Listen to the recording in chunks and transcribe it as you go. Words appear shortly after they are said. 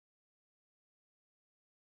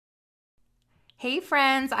Hey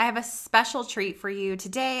friends, I have a special treat for you.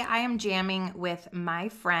 Today I am jamming with my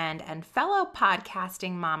friend and fellow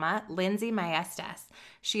podcasting mama, Lindsey Maestas.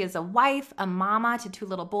 She is a wife, a mama to two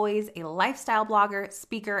little boys, a lifestyle blogger,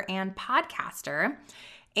 speaker, and podcaster.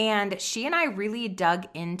 And she and I really dug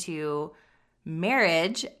into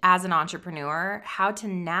marriage as an entrepreneur, how to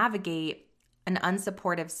navigate an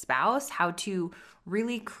unsupportive spouse, how to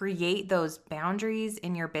really create those boundaries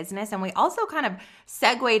in your business. And we also kind of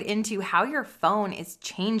segued into how your phone is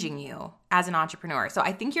changing you as an entrepreneur. So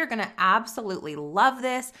I think you're going to absolutely love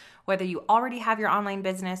this, whether you already have your online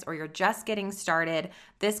business or you're just getting started.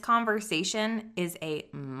 This conversation is a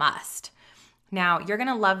must. Now, you're going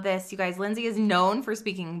to love this. You guys, Lindsey is known for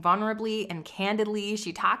speaking vulnerably and candidly.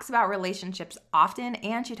 She talks about relationships often,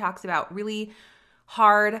 and she talks about really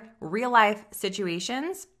hard real-life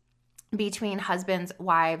situations between husbands,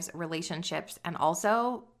 wives, relationships, and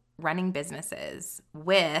also running businesses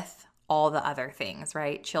with all the other things,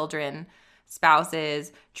 right? Children,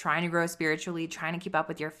 spouses, trying to grow spiritually, trying to keep up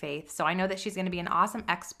with your faith. So I know that she's going to be an awesome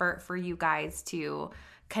expert for you guys to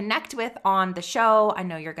connect with on the show. I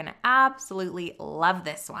know you're going to absolutely love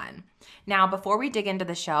this one. Now, before we dig into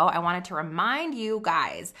the show, I wanted to remind you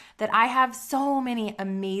guys that I have so many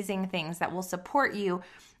amazing things that will support you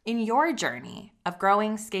in your journey of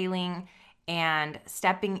growing, scaling, and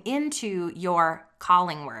stepping into your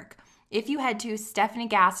calling work. If you head to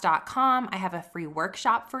stefaniegass.com, I have a free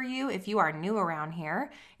workshop for you. If you are new around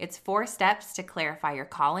here, it's 4 steps to clarify your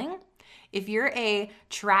calling. If you're a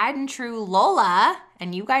tried and true Lola,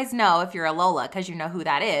 and you guys know if you're a Lola because you know who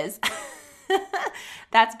that is,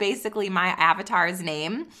 that's basically my avatar's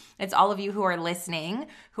name. It's all of you who are listening,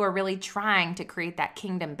 who are really trying to create that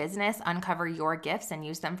kingdom business, uncover your gifts and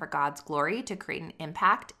use them for God's glory to create an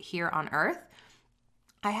impact here on earth.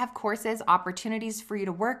 I have courses, opportunities for you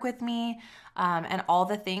to work with me, and all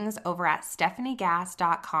the things over at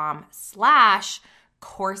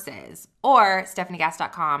stefaniegass.com/courses or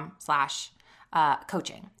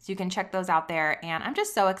stefaniegass.com/coaching. So you can check those out there. And I'm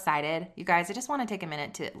just so excited. You guys, I just want to take a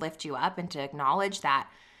minute to lift you up and to acknowledge that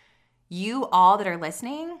you all that are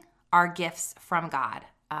listening are gifts from God.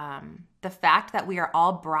 The fact that we are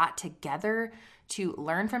all brought together to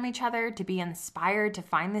learn from each other, to be inspired, to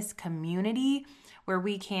find this community where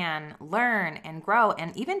we can learn and grow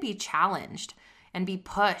and even be challenged and be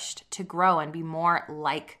pushed to grow and be more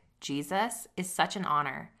like Jesus is such an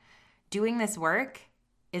honor. Doing this work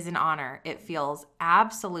is an honor. It feels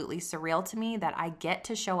absolutely surreal to me that I get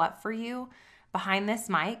to show up for you behind this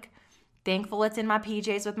mic. Thankful it's in my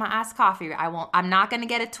PJs with my iced coffee. I'm not going to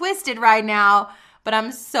get it twisted right now, but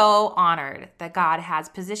I'm so honored that God has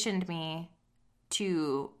positioned me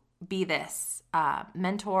to be this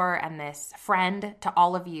mentor and this friend to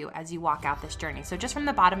all of you as you walk out this journey. So just from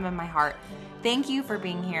the bottom of my heart, thank you for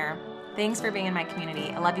being here. Thanks for being in my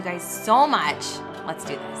community. I love you guys so much. Let's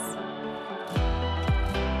do this.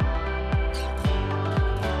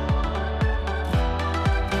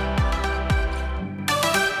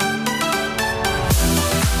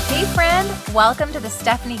 Hey friend, welcome to the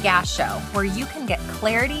Stephanie Gass Show, where you can get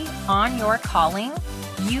clarity on your calling,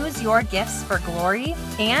 use your gifts for glory,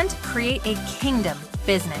 and create a kingdom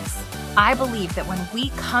business. I believe that when we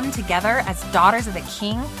come together as daughters of the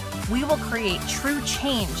King, we will create true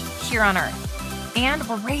change here on earth. And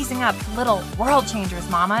we're raising up little world changers,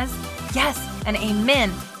 mamas. Yes, and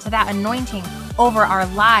amen to that anointing over our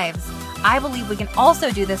lives. I believe we can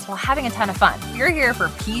also do this while having a ton of fun. You're here for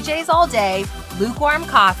PJs all day, lukewarm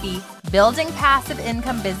coffee, building passive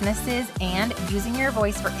income businesses, and using your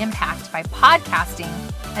voice for impact by podcasting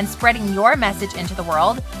and spreading your message into the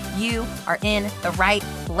world. You are in the right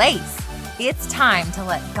place. It's time to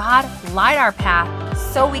let God light our path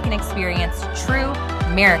so we can experience true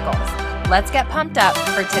miracles. Let's get pumped up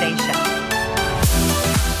for today's show.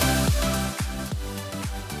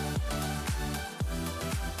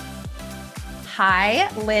 Hi,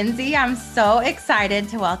 Lindsey. I'm so excited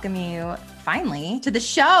to welcome you finally to the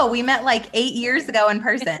show. We met like 8 years ago in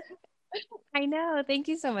person. I know. Thank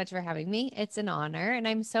you so much for having me. It's an honor. And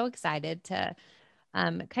I'm so excited to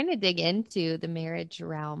kind of dig into the marriage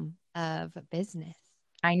realm of business.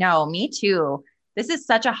 I know. Me too. This is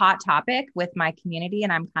such a hot topic with my community.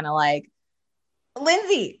 And I'm kind of like,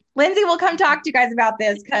 Lindsey will come talk to you guys about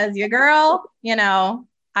this because your girl,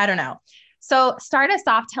 I don't know. So start us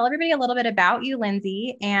off. Tell everybody a little bit about you,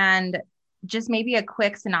 Lindsey, and just maybe a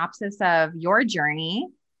quick synopsis of your journey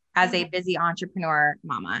as a busy entrepreneur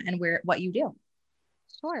mama and what you do.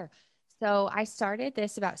 Sure. So I started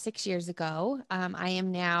this about 6 years ago. I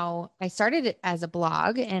started it as a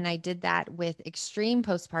blog, and I did that with extreme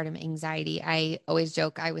postpartum anxiety. I always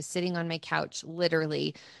joke I was sitting on my couch,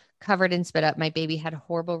 literally covered in spit up. My baby had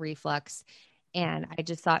horrible reflux. And I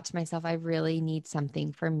just thought to myself, I really need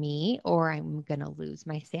something for me or I'm going to lose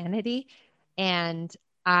my sanity. And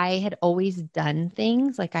I had always done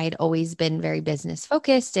things like I had always been very business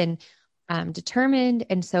focused and determined.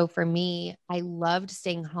 And so for me, I loved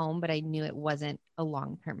staying home, but I knew it wasn't a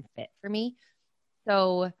long-term fit for me.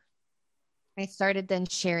 So I started then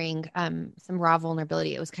sharing some raw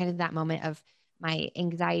vulnerability. It was kind of that moment of my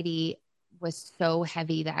anxiety was so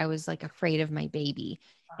heavy that I was like afraid of my baby.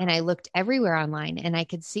 And I looked everywhere online and I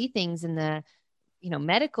could see things in the,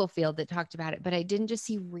 medical field that talked about it, but I didn't just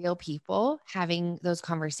see real people having those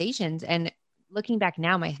conversations. And looking back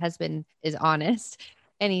now, my husband is honest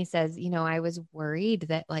and he says, I was worried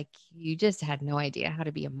that like you just had no idea how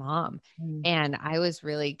to be a mom. Mm. And I was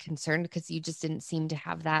really concerned because you just didn't seem to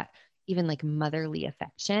have that even like motherly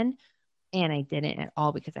affection. And I didn't at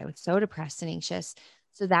all because I was so depressed and anxious.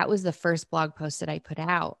 So that was the first blog post that I put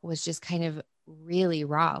out, was just kind of really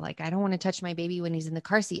raw. Like, I don't want to touch my baby when he's in the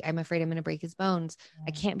car seat. I'm afraid I'm going to break his bones.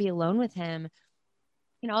 I can't be alone with him.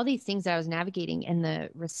 All these things that I was navigating. And the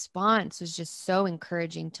response was just so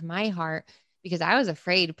encouraging to my heart because I was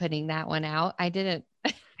afraid putting that one out. I didn't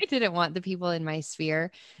want the people in my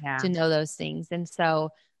sphere Yeah. to know those things. And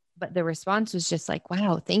so, but the response was just like,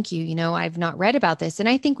 wow, thank you. I've not read about this. And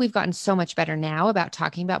I think we've gotten so much better now about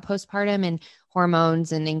talking about postpartum and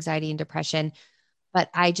hormones and anxiety and depression. But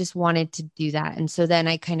I just wanted to do that. And so then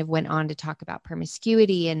I kind of went on to talk about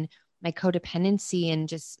promiscuity and my codependency and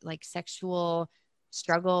just like sexual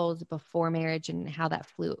struggles before marriage and how that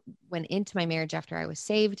went into my marriage after I was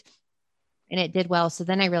saved. And it did well. So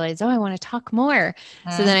then I realized, I want to talk more.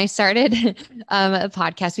 So then I started a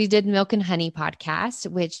podcast. We did Milk and Honey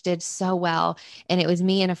podcast, which did so well. And it was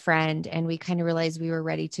me and a friend. And we kind of realized we were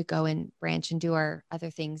ready to go and branch and do our other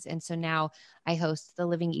things. And so now I host the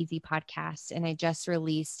Living Easy podcast. And I just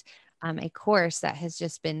released a course that has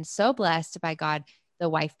just been so blessed by God, the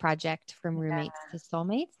Wife Project, from roommates to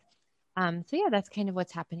soulmates. So yeah, that's kind of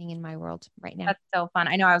what's happening in my world right now. That's so fun.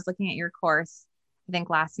 I know I was looking at your course, I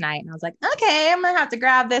think last night, and I was like, okay, I'm gonna have to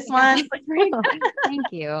grab this one.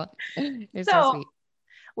 Thank you. You're so So sweet.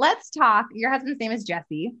 let's talk. Your husband's name is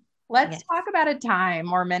Jesse. Let's Yes. talk about a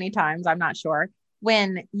time, or many times, I'm not sure,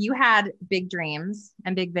 when you had big dreams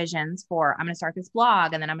and big visions for, I'm going to start this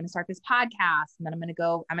blog, and then I'm going to start this podcast, and then I'm going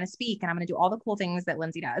to speak, and I'm going to do all the cool things that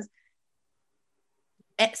Lindsey does.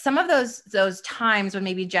 Some of those times when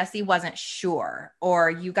maybe Jesse wasn't sure,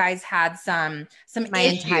 or you guys had some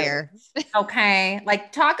issues. Okay,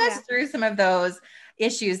 like talk us through some of those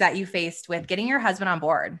issues that you faced with getting your husband on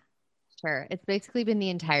board. Sure. It's basically been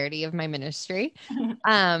the entirety of my ministry.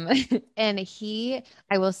 And I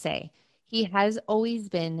will say, he has always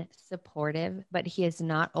been supportive, but he has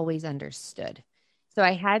not always understood. So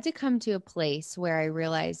I had to come to a place where I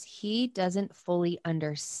realized he doesn't fully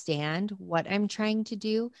understand what I'm trying to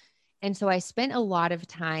do. And so I spent a lot of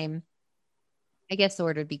time, I guess the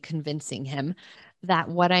word would be convincing him that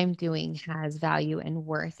what I'm doing has value and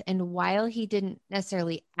worth. And while he didn't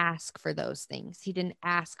necessarily ask for those things, he didn't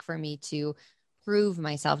ask for me to prove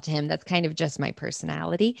myself to him. That's kind of just my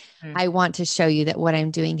personality. I want to show you that what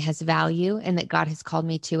I'm doing has value and that God has called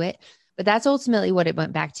me to it. But that's ultimately what it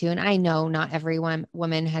went back to. And I know not every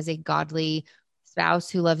woman has a godly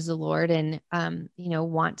spouse who loves the Lord and,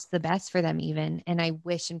 wants the best for them even. And I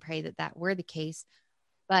wish and pray that that were the case.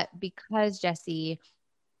 But because Jesse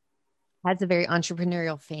has a very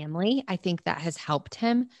entrepreneurial family, I think that has helped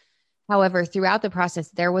him. However, throughout the process,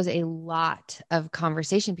 there was a lot of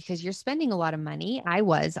conversation because you're spending a lot of money. I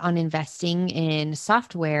was on investing in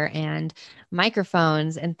software and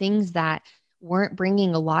microphones and things that weren't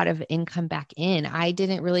bringing a lot of income back in. I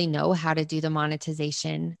didn't really know how to do the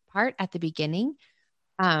monetization part at the beginning.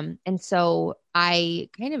 And so I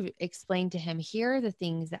kind of explained to him, here are the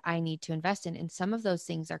things that I need to invest in. And some of those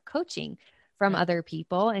things are coaching from other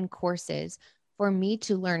people and courses for me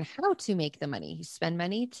to learn how to make the money. You spend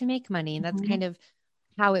money to make money. And that's kind of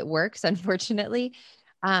how it works, unfortunately.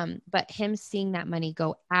 But him seeing that money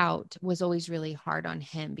go out was always really hard on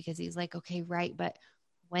him because he's like, okay, right. But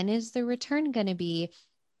when is the return going to be?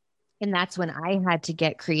 And that's when I had to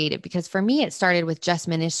get creative because for me, it started with just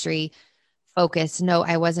ministry focus. No,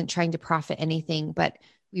 I wasn't trying to profit anything, but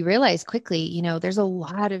we realized quickly, there's a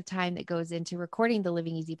lot of time that goes into recording the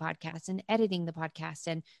Living Easy podcast and editing the podcast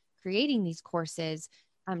and creating these courses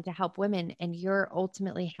to help women. And you're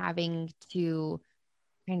ultimately having to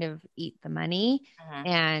kind of eat the money.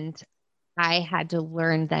 And I had to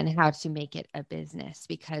learn then how to make it a business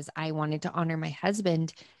because I wanted to honor my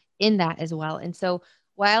husband in that as well. And so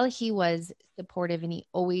while he was supportive and he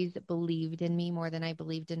always believed in me more than I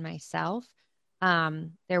believed in myself,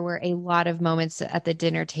 There were a lot of moments at the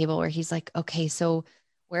dinner table where he's like, okay, so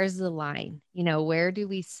where's the line? Where do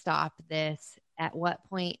we stop this? At what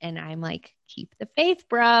point? And I'm like, keep the faith,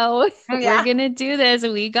 bro. We're Yeah. going to do this.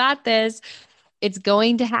 We got this. It's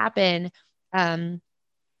going to happen. And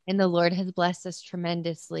the Lord has blessed us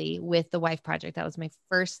tremendously with the Wife Project. That was my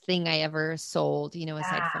first thing I ever sold,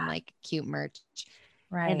 aside from Yeah. like cute merch.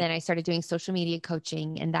 And Right. then I started doing social media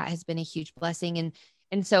coaching, and that has been a huge blessing.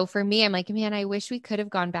 And so for me, I'm like, man, I wish we could have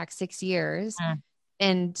gone back 6 years Mm.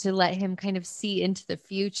 and to let him kind of see into the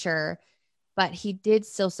future, but he did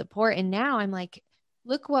still support. And now I'm like,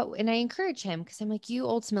 look what, and I encourage him because I'm like, you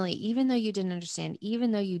ultimately, even though you didn't understand,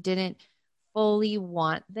 even though you didn't fully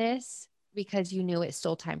want this because you knew it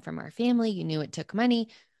stole time from our family, you knew it took money,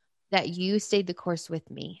 that you stayed the course with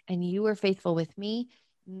me and you were faithful with me,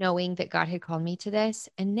 knowing that God had called me to this.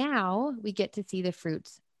 And now we get to see the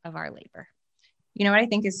fruits of our labor. You know what I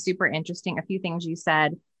think is super interesting? A few things you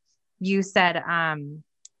said. You said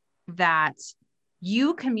that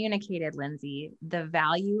you communicated, Lindsey, the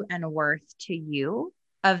value and worth to you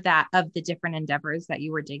of the different endeavors that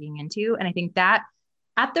you were digging into. And I think that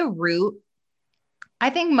at the root, I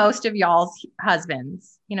think most of y'all's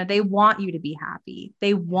husbands, they want you to be happy.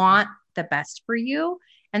 They want the best for you.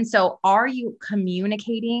 And so are you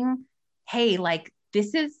communicating, hey, like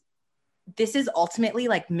this is ultimately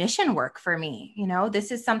like mission work for me.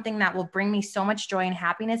 This is something that will bring me so much joy and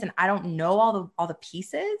happiness. And I don't know all the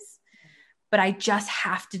pieces, but I just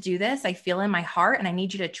have to do this. I feel in my heart and I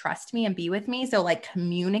need you to trust me and be with me. So like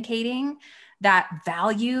communicating that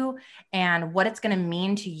value and what it's going to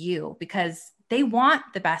mean to you, because they want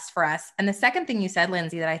the best for us. And the second thing you said,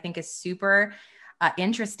 Lindsey, that I think is super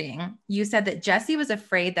interesting, you said that Jesse was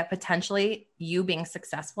afraid that potentially you being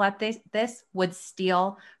successful at this would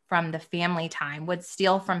steal from the family time, would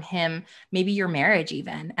steal from him, maybe your marriage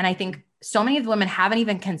even. And I think so many of the women haven't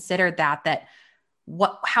even considered that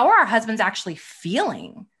how are our husbands actually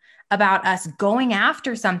feeling about us going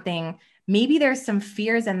after something? Maybe there's some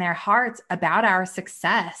fears in their hearts about our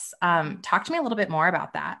success. Talk to me a little bit more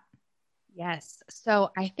about that. Yes.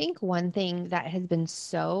 So I think one thing that has been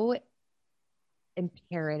so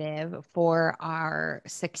imperative for our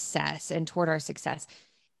success and toward our success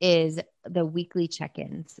is the weekly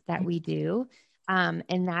check-ins that we do.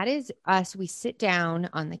 And that is us. We sit down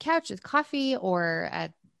on the couch with coffee or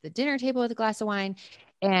at the dinner table with a glass of wine,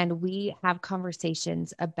 and we have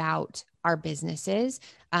conversations about our businesses,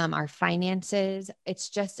 our finances. It's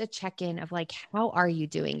just a check-in of like, how are you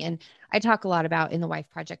doing? And I talk a lot about in the Wife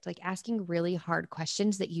Project, like asking really hard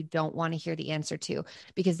questions that you don't want to hear the answer to,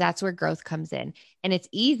 because that's where growth comes in. And it's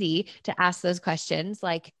easy to ask those questions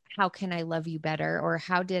like, how can I love you better? Or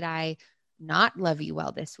how did I not love you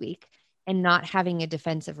well this week? And not having a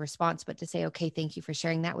defensive response, but to say, okay, thank you for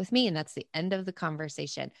sharing that with me. And that's the end of the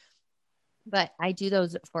conversation. But I do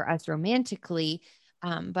those for us romantically,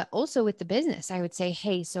 but also with the business. I would say,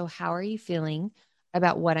 hey, so how are you feeling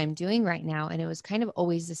about what I'm doing right now? And it was kind of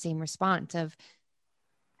always the same response of,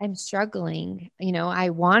 I'm struggling.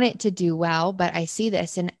 I want it to do well, but I see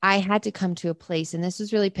this. And I had to come to a place, and this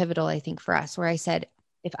was really pivotal, I think, for us, where I said,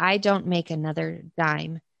 if I don't make another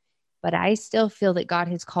dime, but I still feel that God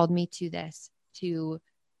has called me to this, to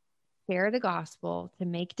share the gospel, to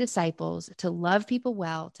make disciples, to love people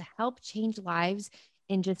well, to help change lives,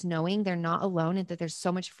 and just knowing they're not alone and that there's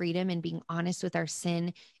so much freedom in being honest with our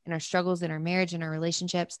sin and our struggles in our marriage and our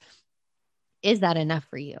relationships. Is that enough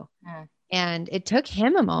for you? Mm. And it took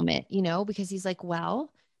him a moment, because he's like,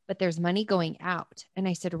 well, but there's money going out. And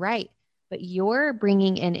I said, right, but you're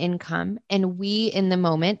bringing in income. And we, in the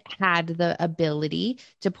moment, had the ability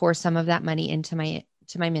to pour some of that money into my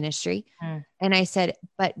ministry. Mm. And I said,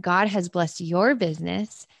 but God has blessed your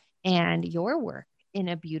business and your work in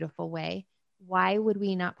a beautiful way. Why would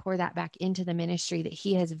we not pour that back into the ministry that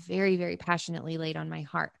he has very, very passionately laid on my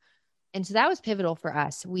heart? And so that was pivotal for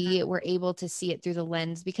us. We were able to see it through the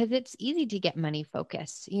lens, because it's easy to get money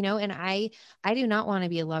focused, and I do not want to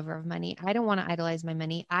be a lover of money. I don't want to idolize my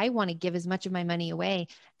money. I want to give as much of my money away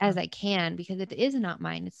as I can, because it is not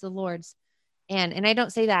mine, it's the Lord's. And I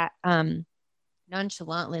don't say that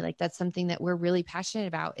nonchalantly. Like, that's something that we're really passionate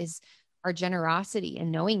about, is our generosity,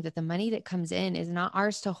 and knowing that the money that comes in is not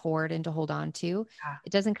ours to hoard and to hold on to. Yeah.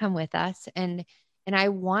 It doesn't come with us. And I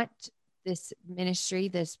want this ministry,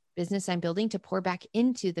 this business I'm building, to pour back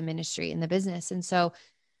into the ministry and the business. And so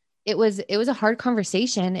it was a hard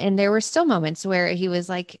conversation. And there were still moments where he was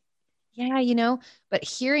like, yeah, but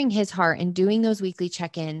hearing his heart and doing those weekly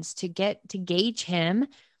check-ins to gauge him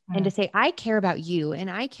and to Mm. say, I care about you and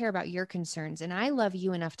I care about your concerns and I love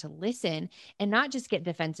you enough to listen and not just get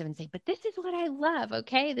defensive and say, but this is what I love.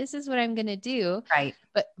 Okay. This is what I'm going to do. Right.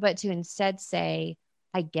 But to instead say,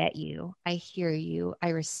 I get you. I hear you. I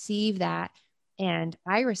receive that. And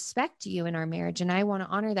I respect you in our marriage. And I want to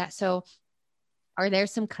honor that. So are there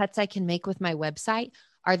some cuts I can make with my website?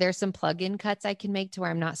 Are there some plug-in cuts I can make to where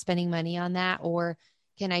I'm not spending money on that? Or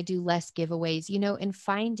can I do less giveaways, and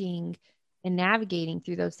finding and navigating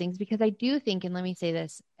through those things? Because I do think, and let me say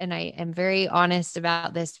this, and I am very honest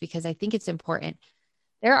about this because I think it's important.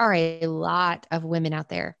 There are a lot of women out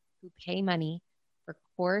there who pay money for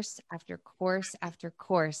course after course after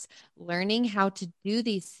course, learning how to do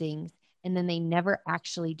these things, and then they never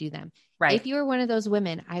actually do them. Right. If you are one of those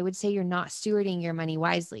women, I would say you're not stewarding your money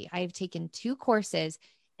wisely. I have taken 2 courses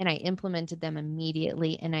and I implemented them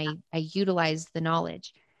immediately, and I utilized the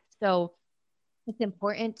knowledge. So it's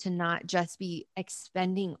important to not just be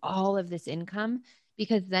expending all of this income,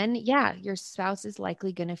 because then, yeah, your spouse is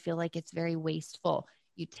likely going to feel like it's very wasteful.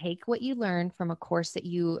 You take what you learn from a course that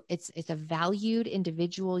it's a valued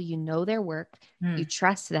individual, their work, you Mm.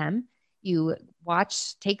 trust them, you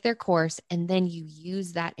take their course, and then you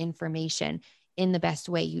use that information in the best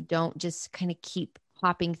way. You don't just kind of keep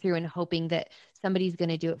hopping through and hoping that somebody's going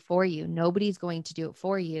to do it for you. Nobody's going to do it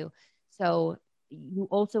for you. So you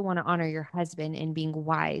also want to honor your husband in being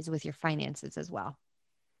wise with your finances as well.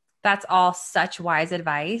 That's all such wise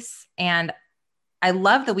advice. And I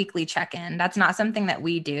love the weekly check-in. That's not something that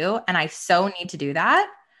we do. And I so need to do that.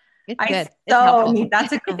 It's I good. It's so helpful. need,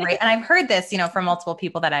 that's a great, and I've heard this, from multiple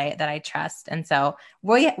people that I trust. And so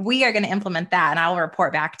we are going to implement that, and I will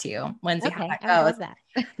report back to you, Lindsey, how Okay. that I would goes. love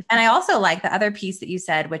that. And I also like the other piece that you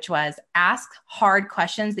said, which was ask hard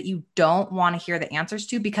questions that you don't want to hear the answers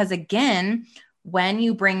to, because again, when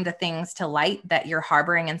you bring the things to light that you're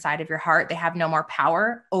harboring inside of your heart, they have no more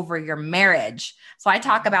power over your marriage. So I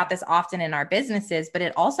talk about this often in our businesses, but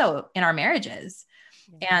it also in our marriages.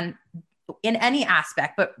 Yeah. And in any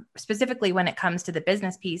aspect, but specifically when it comes to the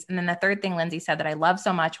business piece. And then the third thing Lindsey said that I love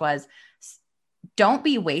so much was, don't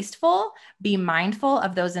be wasteful, be mindful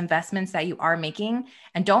of those investments that you are making,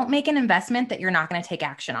 and don't make an investment that you're not going to take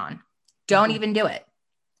action on. Don't even do it,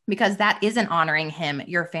 because that isn't honoring him,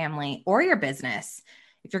 your family, or your business.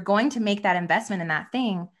 If you're going to make that investment in that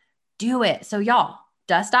thing, do it. So y'all,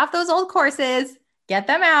 dust off those old courses, get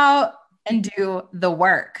them out, and do the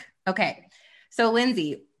work. Okay. So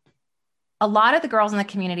Lindsey, a lot of the girls in the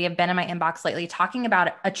community have been in my inbox lately talking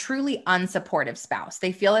about a truly unsupportive spouse.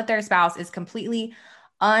 They feel that their spouse is completely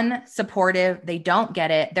unsupportive. They don't get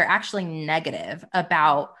it. They're actually negative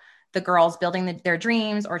about the girls building their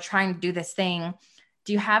dreams or trying to do this thing.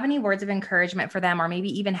 Do you have any words of encouragement for them, or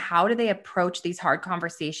maybe even how do they approach these hard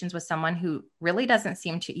conversations with someone who really doesn't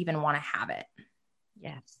seem to even want to have it?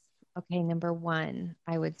 Yes. Okay. Number 1,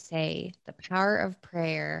 I would say the power of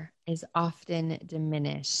prayer is often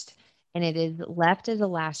diminished and it is left as a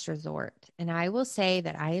last resort. And I will say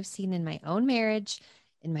that I have seen in my own marriage,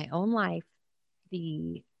 in my own life,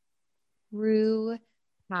 the true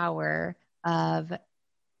power of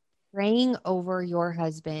praying over your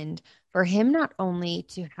husband for him not only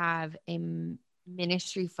to have a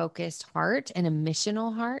ministry focused heart and a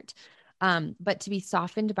missional heart, but to be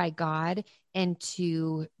softened by God and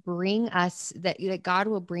to bring us that God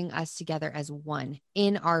will bring us together as one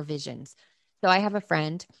in our visions. So I have a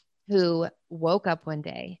friend who woke up one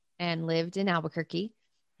day and lived in Albuquerque.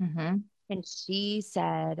 Mm-hmm. And she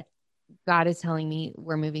said, God is telling me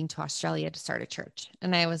we're moving to Australia to start a church.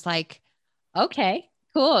 And I was like, okay,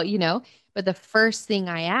 cool. But the first thing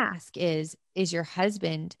I ask is your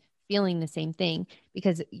husband feeling the same thing?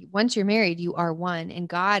 Because once you're married, you are one, and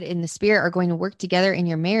God and the Spirit are going to work together in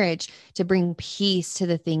your marriage to bring peace to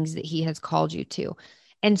the things that he has called you to.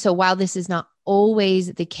 And so while this is not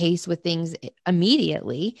always the case with things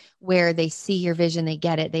immediately where they see your vision, they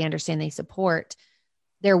get it, they understand, they support,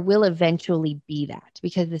 there will eventually be that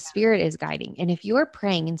because the Spirit is guiding. And if you're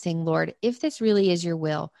praying and saying, Lord, if this really is your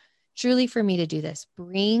will, truly for me to do this,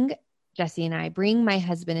 bring Jesse and I, bring my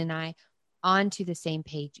husband and I onto the same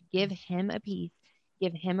page, give him a peace,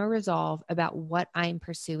 give him a resolve about what I'm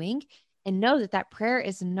pursuing, and know that that prayer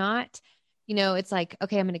is not, it's like,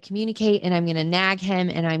 okay, I'm going to communicate and I'm going to nag him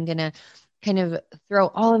and I'm going to kind of throw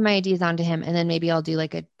all of my ideas onto him. And then maybe I'll do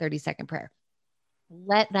like a 30-second prayer.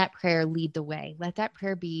 Let that prayer lead the way. Let that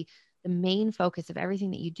prayer be the main focus of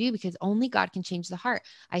everything that you do, because only God can change the heart.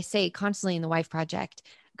 I say constantly in the Wife Project,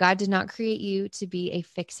 God did not create you to be a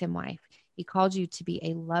fix him wife. He called you to be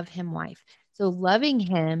a love him wife. So loving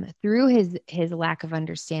him through his lack of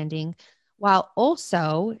understanding, while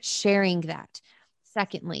also sharing that.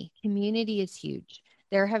 Secondly, community is huge.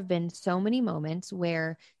 there have been so many moments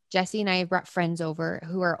where Jesse and I have brought friends over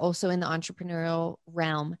who are also in the entrepreneurial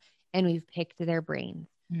realm, and we've picked their brains.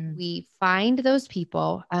 We find those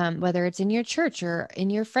people, whether it's in your church or in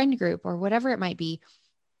your friend group or whatever it might be,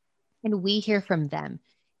 and we hear from them.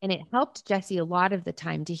 And it helped Jesse a lot of the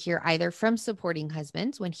time to hear either from supporting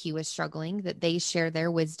husbands when he was struggling, that they share their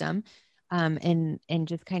wisdom, and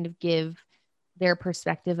just kind of give their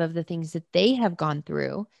perspective of the things that they have gone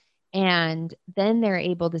through. And then they're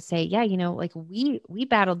able to say, yeah, like we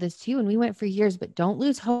battled this too, and we went for years, but don't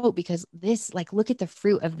lose hope, because this, like, look at the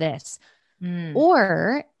fruit of this.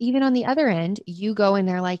 Or even on the other end, you go and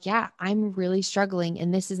they're like, yeah, I'm really struggling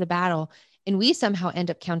and this is a battle. And we somehow end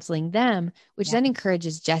up counseling them, which then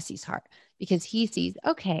encourages Jesse's heart, because he sees,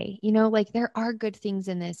 okay, like there are good things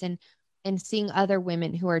in this, and seeing other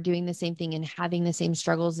women who are doing the same thing and having the same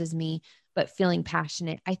struggles as me, but feeling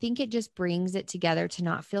passionate. I think it just brings it together to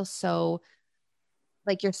not feel so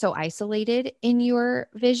like you're so isolated in your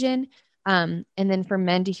vision. And then for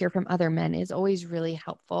men to hear from other men is always really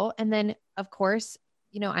helpful. And then, of course,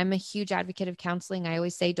 I'm a huge advocate of counseling. I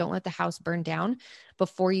always say, don't let the house burn down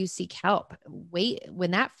before you seek help. Wait,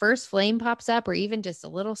 when that first flame pops up, or even just a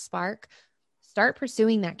little spark, start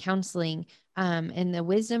pursuing that counseling, and the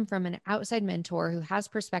wisdom from an outside mentor who has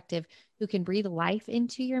perspective, who can breathe life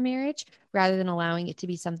into your marriage, rather than allowing it to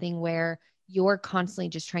be something where you're constantly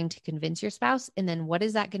just trying to convince your spouse. And then what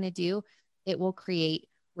is that going to do? It will create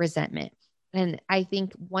resentment. And I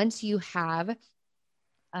think once you have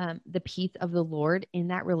the peace of the Lord in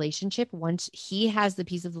that relationship, once he has the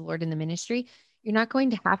peace of the Lord in the ministry, you're not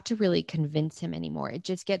going to have to really convince him anymore. It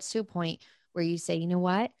just gets to a point where you say, you know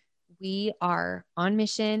what? We are on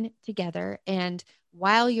mission together. And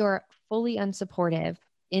while you're fully unsupportive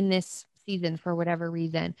in this season, for whatever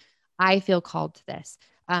reason, I feel called to this.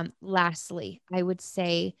 Lastly, I would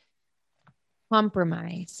say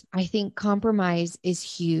compromise. I think compromise is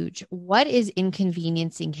huge. What is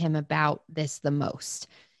inconveniencing him about this the most?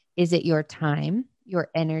 Is it your time, your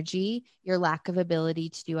energy, your lack of ability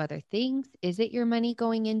to do other things? Is it your money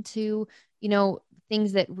going into,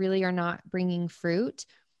 things that really are not bringing fruit?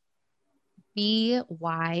 Be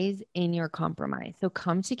wise in your compromise. So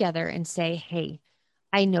come together and say, hey,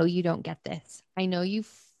 I know you don't get this. I know you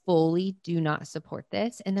fully do not support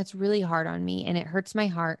this. And that's really hard on me and it hurts my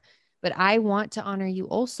heart, but I want to honor you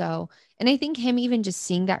also. And I think him even just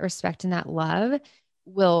seeing that respect and that love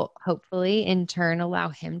will hopefully in turn allow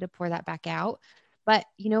him to pour that back out. But,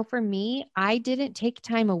 for me, I didn't take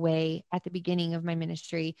time away at the beginning of my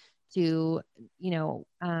ministry to,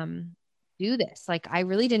 do this. Like, I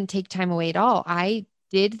really didn't take time away at all. I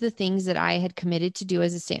did the things that I had committed to do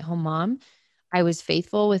as a stay-at-home mom. I was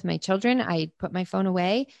faithful with my children. I put my phone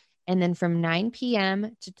away. And then from 9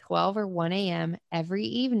 p.m. to 12 or 1 a.m. every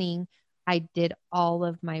evening, I did all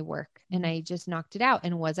of my work and I just knocked it out.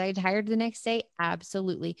 And was I tired the next day?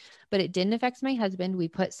 Absolutely. But it didn't affect my husband. We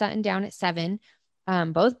put Sutton down at 7,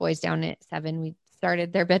 both boys down at 7. We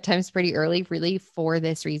started their bedtimes pretty early, really for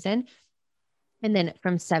this reason. And then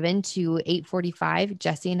from 7 to 8:45,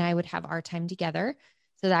 Jesse and I would have our time together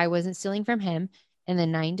so that I wasn't stealing from him. And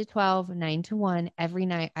then 9 to 12, 9 to 1, every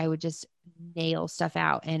night I would just nail stuff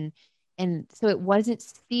out. And so it wasn't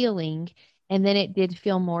stealing. And then it did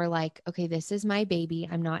feel more like, okay, this is my baby.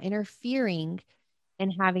 I'm not interfering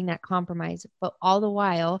and having that compromise, but all the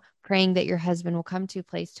while praying that your husband will come to a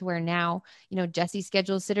place to where now, Jesse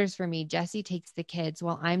schedules sitters for me. Jesse takes the kids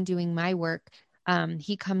while I'm doing my work.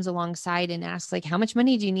 He comes alongside and asks, like, how much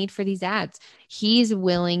money do you need for these ads? He's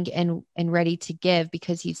willing and ready to give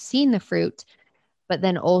because he's seen the fruit. But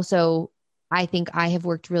then also, I think I have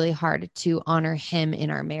worked really hard to honor him in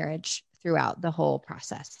our marriage throughout the whole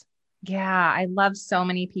process. Yeah, I love so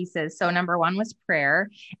many pieces. So number one was prayer.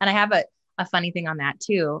 And I have a funny thing on that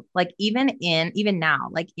too. Like even now,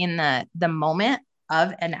 like in the moment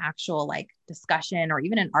of an actual like discussion or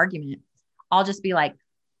even an argument, I'll just be like,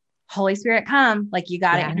 Holy Spirit, come, like you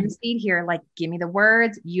got to intercede here. Like, give me the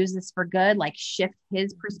words, use this for good, like shift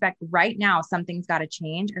his perspective right now. Something's got to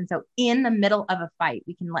change. And so in the middle of a fight,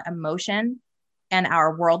 we can let emotion and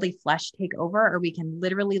our worldly flesh take over, or we can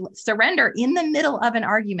literally surrender in the middle of an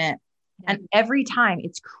argument. And every time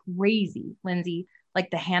it's crazy, Lindsey, like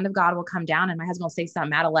the hand of God will come down and my husband will say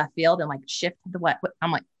something out of left field and like shift the what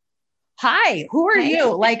I'm like, hi, who are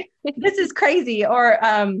you? Like, this is crazy. Or,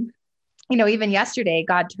 even yesterday,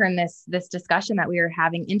 God turned this discussion that we were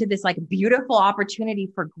having into this like beautiful opportunity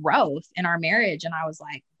for growth in our marriage. And I was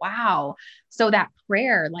like, wow. So that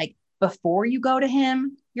prayer, like before you go to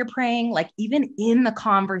him, you're praying, like even in the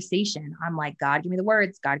conversation, I'm like, God, give me the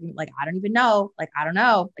words. God, give me, like, I don't even know. Like, I don't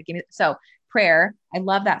know. Like, give me, so prayer. I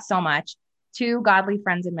love that so much. two godly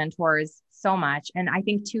friends and mentors so much. And I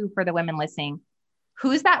think too, for the women listening,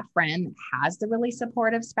 who's that friend that has the really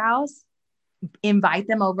supportive spouse? Invite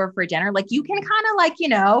them over for dinner. Like you can kind of like,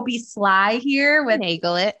 be sly here with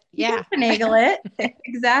Finagle it. Yeah. finagle it.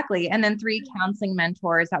 Exactly. And then 3 counseling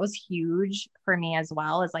mentors. That was huge for me as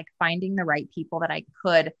well, as like finding the right people that I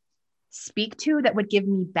could speak to that would give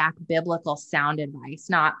me back biblical sound advice,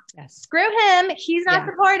 not screw him. He's not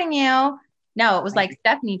supporting you. No, it was like,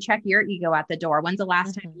 Stephanie, check your ego at the door. When's the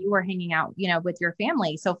last time you were hanging out, with your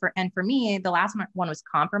family? So for me, the last one was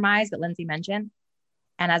compromise that Lindsey mentioned.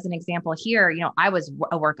 And as an example here, I was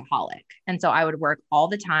a workaholic. And so I would work all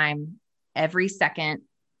the time, every second.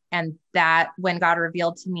 And that when God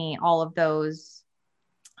revealed to me all of those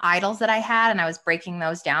idols that I had, and I was breaking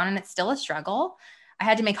those down, and it's still a struggle. I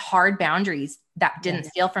had to make hard boundaries that didn't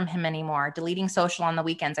steal from him anymore. Deleting social on the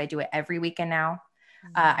weekends. I do it every weekend now.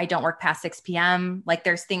 I don't work past 6 p.m. Like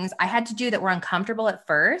there's things I had to do that were uncomfortable at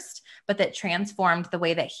first, but that transformed the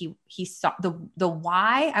way that he saw the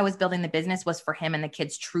why I was building the business was for him and the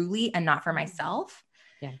kids truly, and not for myself.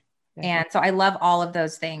 Yeah. And so I love all of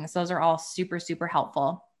those things. Those are all super, super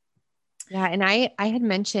helpful. Yeah. And I had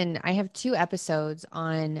mentioned, I have 2 episodes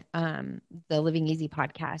on the Living Easy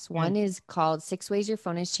podcast. One is called 6 Ways Your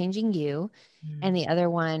Phone is Changing You. And the other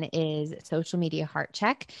one is Social Media Heart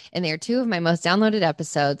Check. And they're 2 of my most downloaded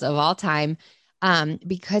episodes of all time.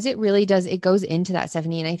 Because it really does, it goes into that,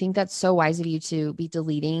 Stephanie. And I think that's so wise of you to be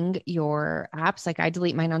deleting your apps. Like I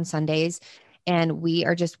delete mine on Sundays, and we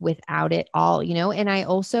are just without it all, and I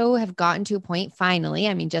also have gotten to a point finally,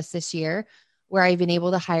 I mean, just this year, where I've been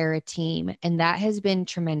able to hire a team. And that has been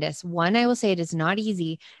tremendous. One, I will say it is not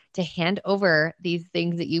easy to hand over these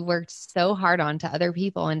things that you worked so hard on to other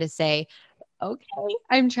people and to say, okay,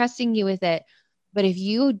 I'm trusting you with it. But if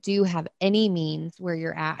you do have any means where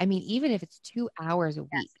you're at, I mean, even if it's 2 hours a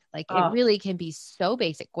week, like it really can be so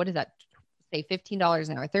basic. What is that? Say $15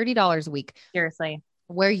 an hour, $30 a week. Seriously.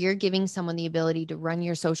 Where you're giving someone the ability to run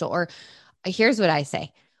your social, or here's what I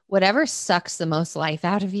say. Whatever sucks the most life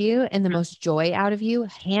out of you and the most joy out of you,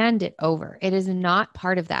 hand it over. It is not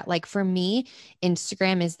part of that. Like for me,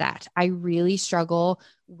 Instagram is that. I really struggle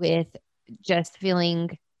with just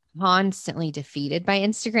feeling constantly defeated by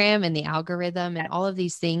Instagram and the algorithm and all of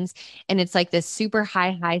these things. And it's like this super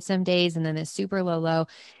high some days, and then this super low.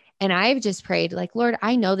 And I've just prayed like, Lord,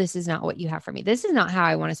 I know this is not what you have for me. This is not how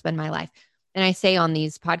I want to spend my life. And I say on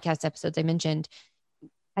these podcast episodes, I mentioned,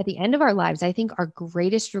 at the end of our lives, I think our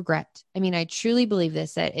greatest regret, I mean, I truly believe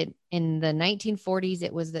this, that in the 1940s,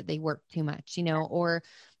 it was that they worked too much, or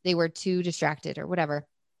they were too distracted or whatever.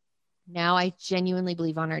 Now I genuinely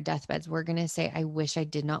believe on our deathbeds, we're going to say, I wish I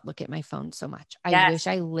did not look at my phone so much. I wish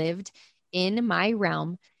I lived in my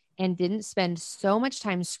realm and didn't spend so much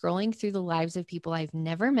time scrolling through the lives of people I've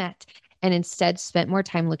never met, and instead spent more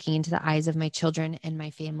time looking into the eyes of my children and my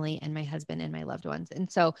family and my husband and my loved ones. And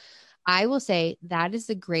so I will say that is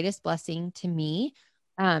the greatest blessing to me,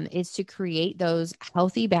 is to create those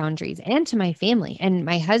healthy boundaries, and to my family. And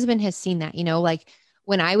my husband has seen that, like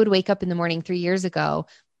when I would wake up in the morning 3 years ago,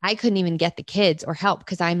 I couldn't even get the kids or help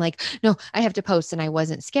because I'm like, no, I have to post, and I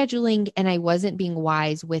wasn't scheduling, and I wasn't being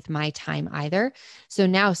wise with my time either. So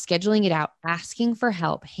now scheduling it out, asking for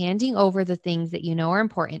help, handing over the things that are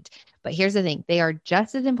important. But here's the thing, they are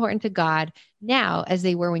just as important to God now as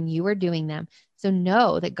they were when you were doing them. So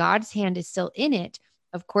know that God's hand is still in it.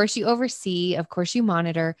 Of course you oversee, of course you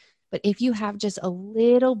monitor, but if you have just a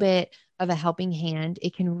little bit of a helping hand,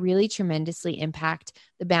 it can really tremendously impact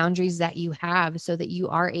the boundaries that you have, so that you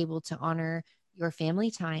are able to honor your family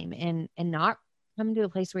time and not come to a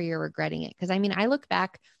place where you're regretting it. Cause I mean, I look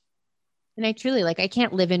back and I truly I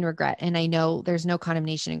can't live in regret. And I know there's no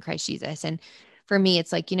condemnation in Christ Jesus. And for me,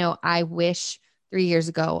 it's like, I wish 3 years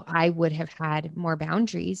ago I would have had more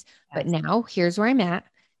boundaries, but now here's where I'm at.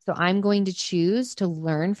 So I'm going to choose to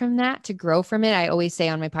learn from that, to grow from it. I always say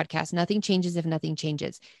on my podcast, nothing changes if nothing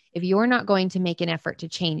changes. If you're not going to make an effort to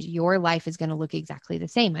change, your life is going to look exactly the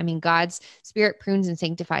same. I mean, God's spirit prunes and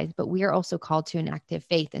sanctifies, but we are also called to an active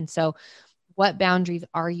faith. And so what boundaries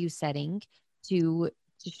are you setting to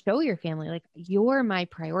show your family, like, you're my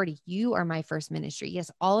priority. You are my first ministry. Yes,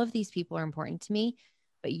 all of these people are important to me,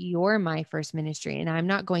 but you're my first ministry. And I'm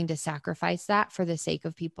not going to sacrifice that for the sake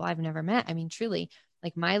of people I've never met. I mean, truly,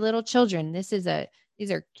 like my little children, these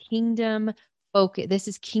are kingdom focus. This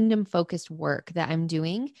is kingdom focused work that I'm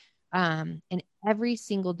doing. And every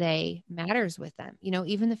single day matters with them,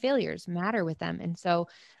 even the failures matter with them. And so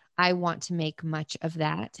I want to make much of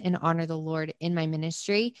that and honor the Lord in my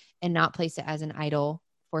ministry, and not place it as an idol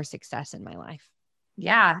for success in my life.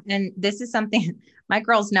 Yeah. And this is something my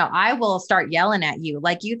girls know. I will start yelling at you.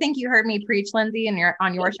 Like, you think you heard me preach, Lindsay, and you're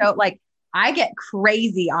on your show. Like, I get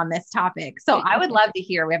crazy on this topic. So I would love to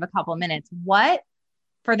hear, we have a couple of minutes. What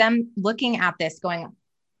for them looking at this going,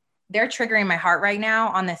 they're triggering my heart right now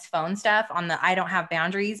on this phone stuff, on the I don't have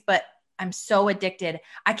boundaries, but I'm so addicted.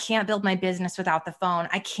 I can't build my business without the phone.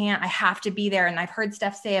 I have to be there. And I've heard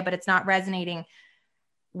Steph say it, but it's not resonating.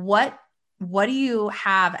 What what do you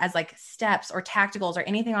have as like steps or tacticals or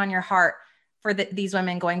anything on your heart for these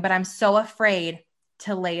women going, but I'm so afraid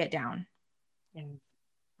to lay it down? Yeah.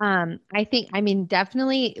 I mean,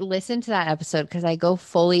 definitely listen to that episode because I go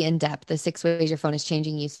fully in depth, the 6 ways your phone is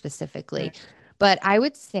changing you specifically. But I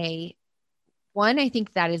would say one, I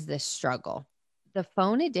think that is the struggle. The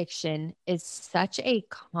phone addiction is such a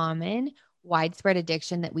common, widespread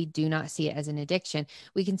addiction that we do not see it as an addiction.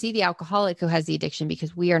 We can see the alcoholic who has the addiction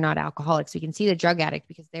because we are not alcoholics. We can see the drug addict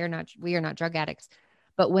because we are not drug addicts.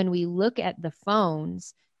 But when we look at the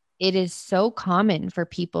phones, it is so common for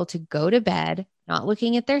people to go to bed, not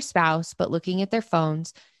looking at their spouse, but looking at their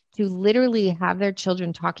phones, to literally have their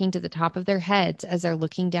children talking to the top of their heads as they're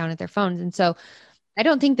looking down at their phones. And so I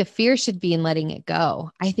don't think the fear should be in letting it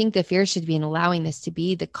go. I think the fear should be in allowing this to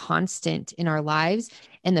be the constant in our lives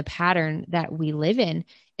and the pattern that we live in.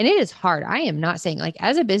 And it is hard. I am not saying, like,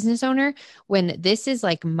 as a business owner, when this is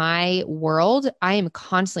like my world, I am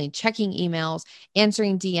constantly checking emails,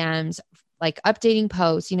 answering DMs, like updating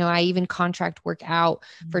posts. I even contract work out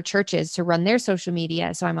for churches to run their social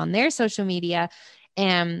media. So I'm on their social media,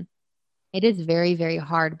 and it is very, very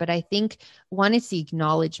hard. But I think one, it's the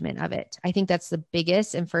acknowledgement of it. I think that's the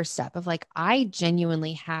biggest and first step of like, I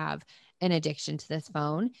genuinely have an addiction to this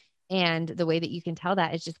phone. And the way that you can tell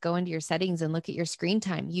that is just go into your settings and look at your screen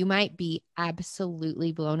time. You might be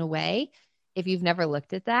absolutely blown away if you've never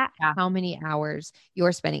looked at that, Yeah. how many hours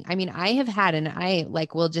you're spending. I mean, I have had, and I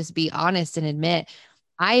like will just be honest and admit,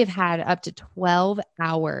 I have had up to 12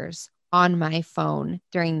 hours on my phone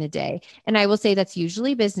during the day. And I will say that's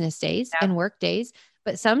usually business days Yeah. and work days,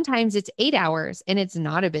 but sometimes it's 8 hours and it's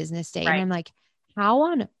not a business day. And Right. I'm like, how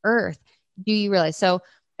on earth do you realize? So,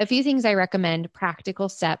 a few things I recommend, practical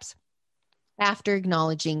steps after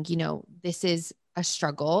acknowledging, this is a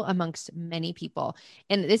struggle amongst many people.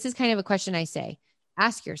 And this is kind of a question I say,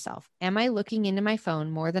 ask yourself, am I looking into my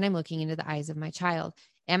phone more than I'm looking into the eyes of my child?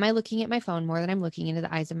 Am I looking at my phone more than I'm looking into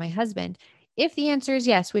the eyes of my husband? If the answer is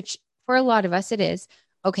yes, which for a lot of us it is,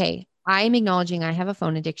 okay, I'm acknowledging I have a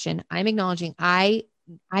phone addiction. I'm acknowledging I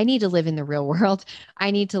need to live in the real world.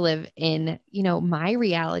 I need to live in, my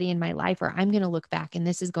reality in my life, or I'm going to look back and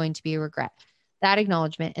this is going to be a regret. That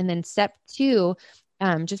acknowledgement. And then step two,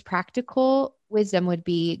 just practical wisdom would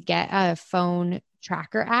be get a phone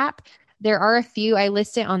tracker app. There are a few, I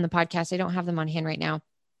list it on the podcast. I don't have them on hand right now.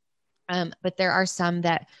 But there are some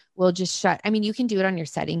that will just shut. I mean, you can do it on your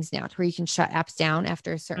settings now to where you can shut apps down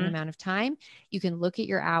after a certain amount of time. You can look at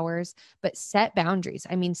your hours, but set boundaries.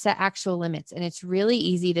 I mean, set actual limits. And it's really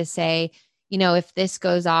easy to say, if this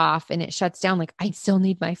goes off and it shuts down, like I still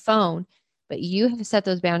need my phone, but you have set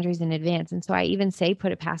those boundaries in advance. And so I even say,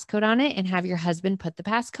 put a passcode on it and have your husband put the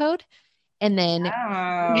passcode. And then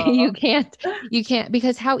Oh, you can't,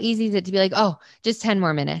 because how easy is it to be like, oh, just 10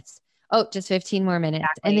 more minutes. Oh, just 15 more minutes.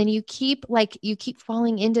 And exactly. then you keep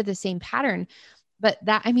falling into the same pattern. But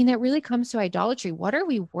that really comes to idolatry. What are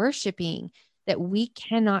we worshiping that we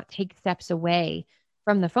cannot take steps away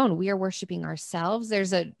from the phone? We are worshiping ourselves.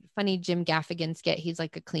 There's a funny Jim Gaffigan skit. He's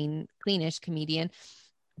like a cleanish comedian.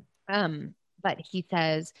 But he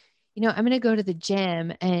says, I'm going to go to the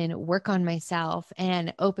gym and work on myself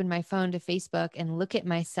and open my phone to Facebook and look at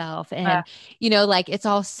myself. Uh, And, like it's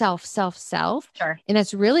all self, self, self. sure. And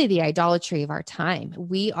that's really the idolatry of our time.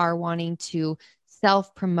 We are wanting to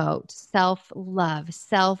self promote, self love,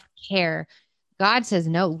 self care. God says,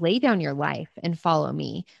 no, lay down your life and follow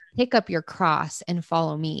me. Pick up your cross and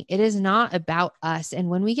follow me. It is not about us. And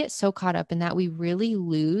when we get so caught up in that, we really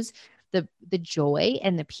lose the joy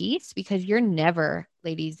and the peace, because you're never,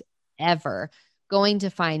 ladies, ever going to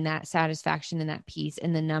find that satisfaction and that peace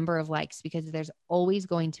in the number of likes, because there's always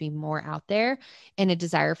going to be more out there and a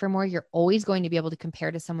desire for more. You're always going to be able to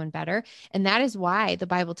compare to someone better. And that is why the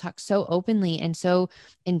Bible talks so openly and so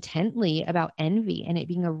intently about envy and it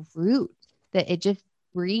being a root that it just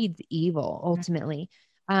breeds evil ultimately.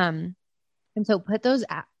 And so put those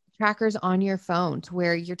trackers on your phone to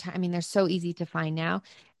where your time, I mean, they're so easy to find now,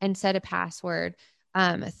 and set a password.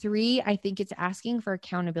 Three, I think it's asking for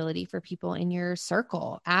accountability for people in your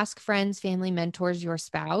circle. Ask friends, family, mentors, your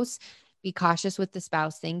spouse. Be cautious with the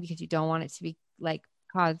spouse thing because you don't want it to be like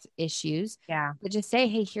cause issues. Yeah. But just say,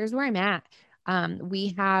 hey, here's where I'm at.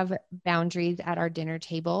 We have boundaries at our dinner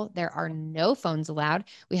table. There are no phones allowed.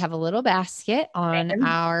 We have a little basket on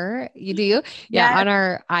you do? Yeah, Yes. on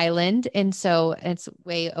our island. And so it's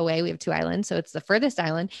way away. We have two islands. So it's the furthest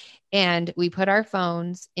island. And we put our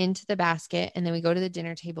phones into the basket and then we go to the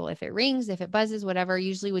dinner table. If it rings, if it buzzes, whatever,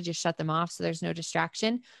 usually we just shut them off. So there's no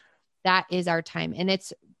distraction. That is our time. And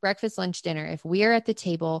it's breakfast, lunch, dinner. If we are at the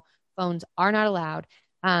table, phones are not allowed.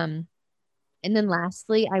 And then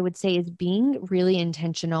lastly, I would say is being really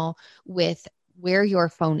intentional with where your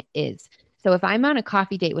phone is. So if I'm on a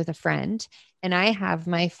coffee date with a friend and I have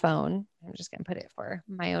my phone, I'm just going to put it for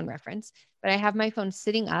my own reference, but I have my phone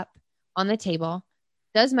sitting up on the table.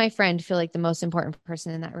 Does my friend feel like the most important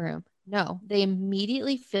person in that room? No, they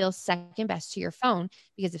immediately feel second best to your phone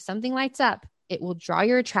because if something lights up, it will draw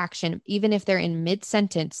your attraction. Even if they're in mid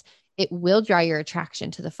sentence, it will draw your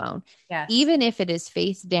attraction to the phone. Yes. Even if it is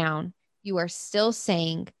face down, you are still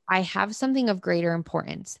saying, I have something of greater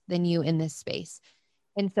importance than you in this space.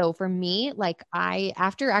 And so for me, like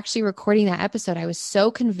after actually recording that episode, I was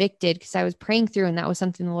so convicted because I was praying through and that was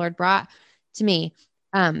something the Lord brought to me.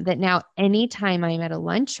 That now anytime I'm at a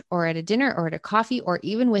lunch or at a dinner or at a coffee or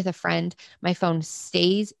even with a friend, my phone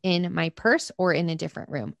stays in my purse or in a different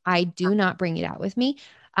room. I do not bring it out with me.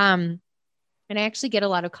 And I actually get a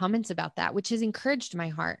lot of comments about that, which has encouraged my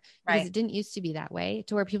heart because it didn't used to be that way,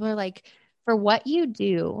 to where people are like, for what you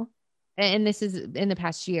do, and this is in the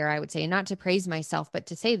past year, I would say, not to praise myself, but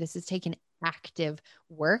to say this has taken active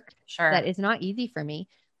work that is not easy for me.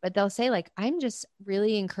 But they'll say like, I'm just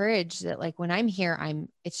really encouraged that like when I'm here,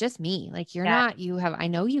 it's just me. Like I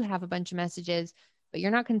know you have a bunch of messages, but you're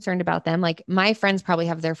not concerned about them. Like my friends probably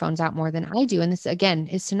have their phones out more than I do. And this again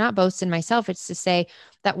is to not boast in myself. It's to say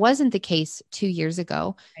that wasn't the case 2 years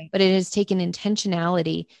ago, but it has taken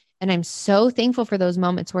intentionality. And I'm so thankful for those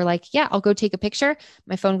moments where like, yeah, I'll go take a picture.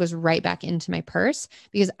 My phone goes right back into my purse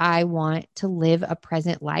because I want to live a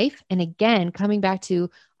present life. And again, coming back to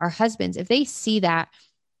our husbands, if they see that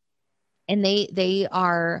and they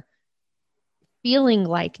are feeling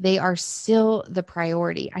like they are still the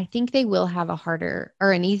priority, I think they will have a harder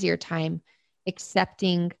or an easier time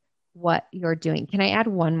accepting what you're doing. Can I add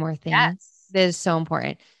one more thing? Yes. That is so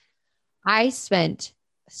important. I spent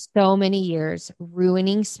so many years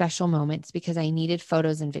ruining special moments because I needed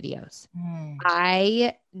photos and videos.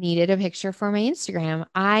 I needed a picture for my Instagram.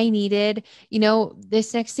 I needed,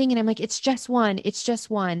 this next thing. And I'm like, it's just one. It's just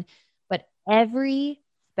one. But every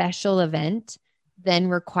special event then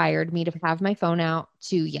required me to have my phone out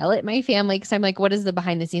to yell at my family. Cause I'm like, what does the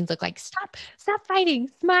behind the scenes look like? Stop fighting,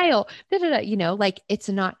 smile, like it's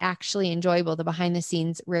not actually enjoyable. The behind the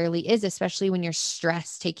scenes rarely is, especially when you're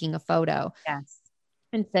stressed taking a photo. Yes.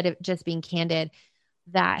 Instead of just being candid.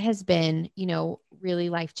 That has been, really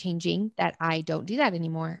life-changing that I don't do that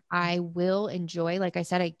anymore. I will enjoy, like I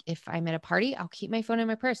said, if I'm at a party, I'll keep my phone in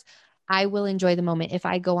my purse. I will enjoy the moment. If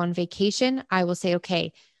I go on vacation, I will say,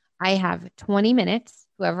 okay, I have 20 minutes,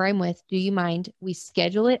 whoever I'm with, do you mind? We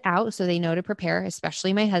schedule it out so they know to prepare,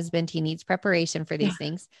 especially my husband. He needs preparation for these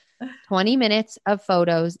things. 20 minutes of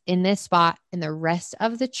photos in this spot, and the rest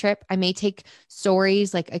of the trip, I may take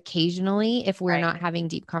stories like occasionally if we're not having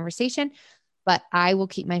deep conversation, but I will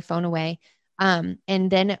keep my phone away. And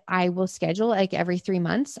then I will schedule like every 3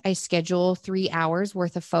 months, I schedule 3 hours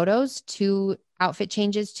worth of photos, 2 outfit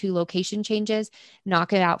changes, 2 location changes,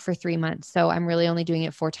 knock it out for 3 months. So I'm really only doing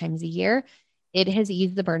it 4 times a year. It has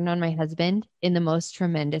eased the burden on my husband in the most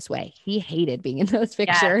tremendous way. He hated being in those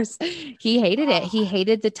pictures. Yes. He hated it. He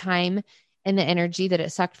hated the time and the energy that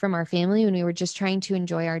it sucked from our family when we were just trying to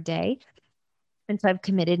enjoy our day. And so I've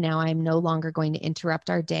committed now, I'm no longer going to interrupt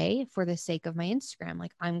our day for the sake of my Instagram.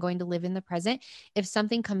 Like I'm going to live in the present. If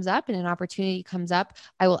something comes up and an opportunity comes up,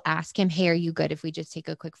 I will ask him, hey, are you good if we just take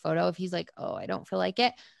a quick photo? If he's like, oh, I don't feel like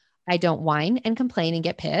it, I don't whine and complain and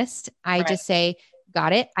get pissed. I just say,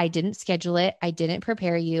 got it. I didn't schedule it. I didn't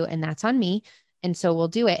prepare you. And that's on me. And so we'll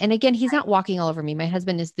do it. And again, he's not walking all over me. My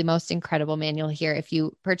husband is the most incredible man you'll hear. If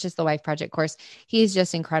you purchase the Wife Project course, he's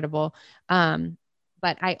just incredible.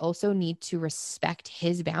 But I also need to respect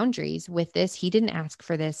his boundaries with this. He didn't ask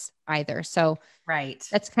for this either. So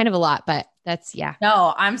that's kind of a lot, but that's, yeah.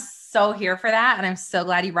 No, I'm so here for that. And I'm so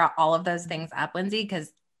glad you brought all of those things up, Lindsey,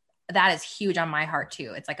 because that is huge on my heart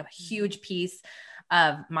too. It's like a huge piece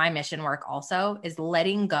of my mission work also is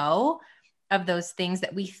letting go of those things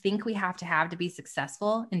that we think we have to be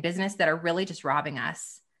successful in business that are really just robbing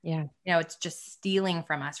us. Yeah. It's just stealing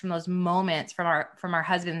from us, from those moments, from our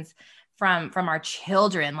husbands, from our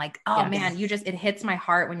children. Like, oh man, it hits my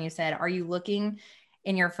heart when you said, are you looking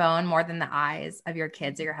in your phone more than the eyes of your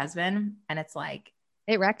kids or your husband? And it's like,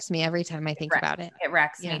 It wrecks me every time I think about it. It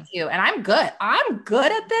wrecks me too. And I'm good. I'm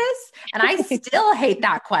good at this. And I still hate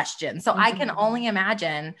that question. So I can only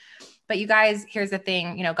imagine. But you guys, here's the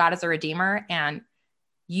thing, you know, God is a redeemer and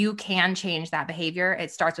you can change that behavior.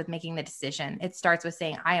 It starts with making the decision. It starts with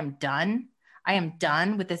saying, I am done. I am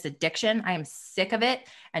done with this addiction. I am sick of it,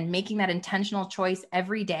 and making that intentional choice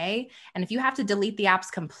every day. And if you have to delete the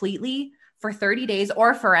apps completely for 30 days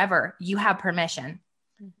or forever, you have permission,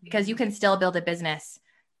 because you can still build a business.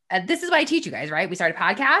 This is what I teach you guys, right? We start a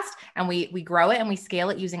podcast and we grow it and we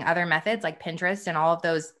scale it using other methods like Pinterest and all of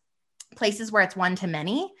those places where it's one to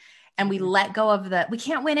many. And we let go of we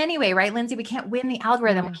can't win anyway, right, Lindsey? We can't win the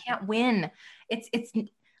algorithm. We can't win. It's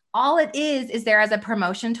all it is there as a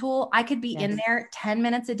promotion tool. I could be in there 10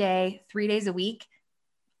 minutes a day, 3 days a week,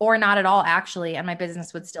 or not at all, actually, and my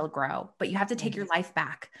business would still grow. But you have to take your life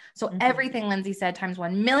back. So everything Lindsey said times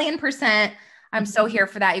 1,000,000%. I'm so here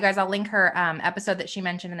for that. You guys, I'll link her episode that she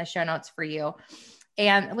mentioned in the show notes for you.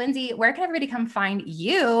 And Lindsey, where can everybody come find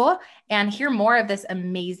you and hear more of this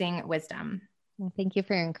amazing wisdom? Well, thank you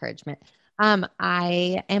for your encouragement.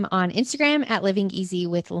 I am on Instagram at Living Easy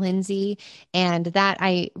with Lindsey, and that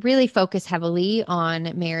I really focus heavily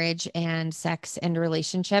on marriage and sex and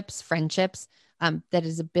relationships, friendships, that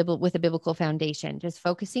is with a biblical foundation, just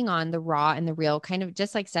focusing on the raw and the real, kind of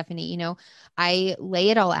just like Stephanie, you know, I lay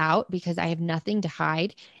it all out because I have nothing to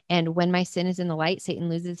hide. And when my sin is in the light, Satan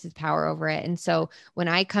loses his power over it. And so when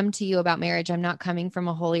I come to you about marriage, I'm not coming from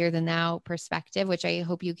a holier than thou perspective, which I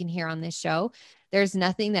hope you can hear on this show. There's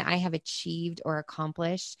nothing that I have achieved or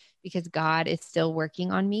accomplished, because God is still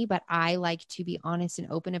working on me, but I like to be honest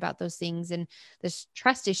and open about those things and the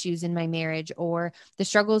trust issues in my marriage, or the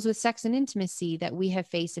struggles with sex and intimacy that we have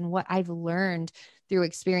faced, and what I've learned through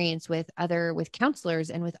experience with counselors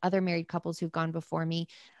and with other married couples who've gone before me,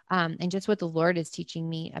 and just what the Lord is teaching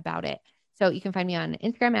me about it. So you can find me on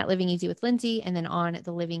Instagram at Living Easy with Lindsey, and then on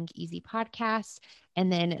the Living Easy podcast.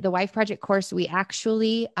 And then the Wife Project course, we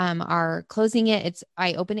actually are closing it.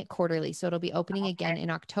 I open it quarterly, so it'll be opening again in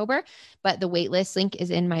October, but the waitlist link is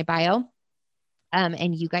in my bio.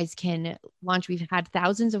 And you guys can launch. We've had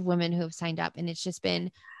thousands of women who have signed up, and it's just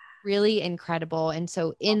been really incredible. And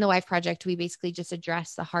so in the Wife Project, we basically just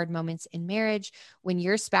address the hard moments in marriage when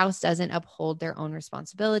your spouse doesn't uphold their own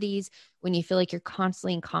responsibilities, when you feel like you're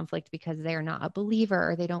constantly in conflict because they're not a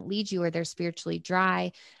believer, or they don't lead you, or they're spiritually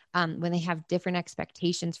dry, when they have different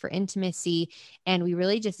expectations for intimacy. And we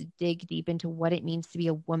really just dig deep into what it means to be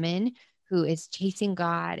a woman who is chasing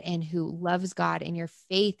God and who loves God. And your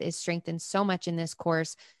faith is strengthened so much in this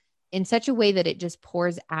course, in such a way that it just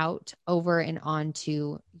pours out over and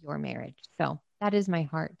onto your marriage. So that is my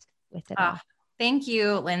heart with it all. Thank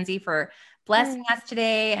you, Lindsey, for blessing us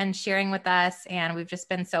today and sharing with us. And we've just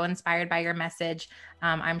been so inspired by your message.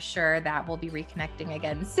 I'm sure that we'll be reconnecting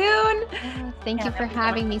again soon. Thank you for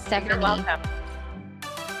having me, Stephanie. You're welcome.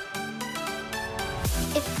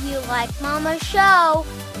 If you like Mama's show,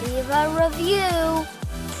 leave a review.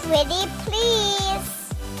 Pretty please.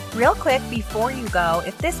 Real quick, before you go,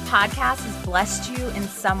 if this podcast has blessed you in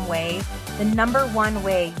some way, the number one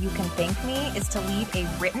way you can thank me is to leave a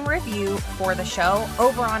written review for the show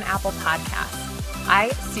over on Apple Podcasts. I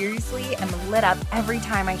seriously am lit up every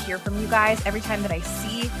time I hear from you guys, every time that I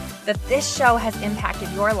see that this show has impacted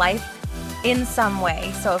your life in some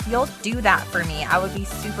way. So if you'll do that for me, I would be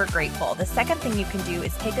super grateful. The second thing you can do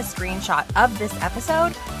is take a screenshot of this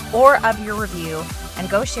episode or of your review and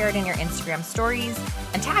go share it in your Instagram stories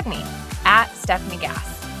and tag me at Stephanie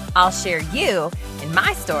Gass. I'll share you in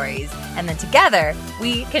my stories, and then together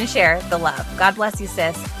we can share the love. God bless you,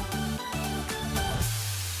 sis.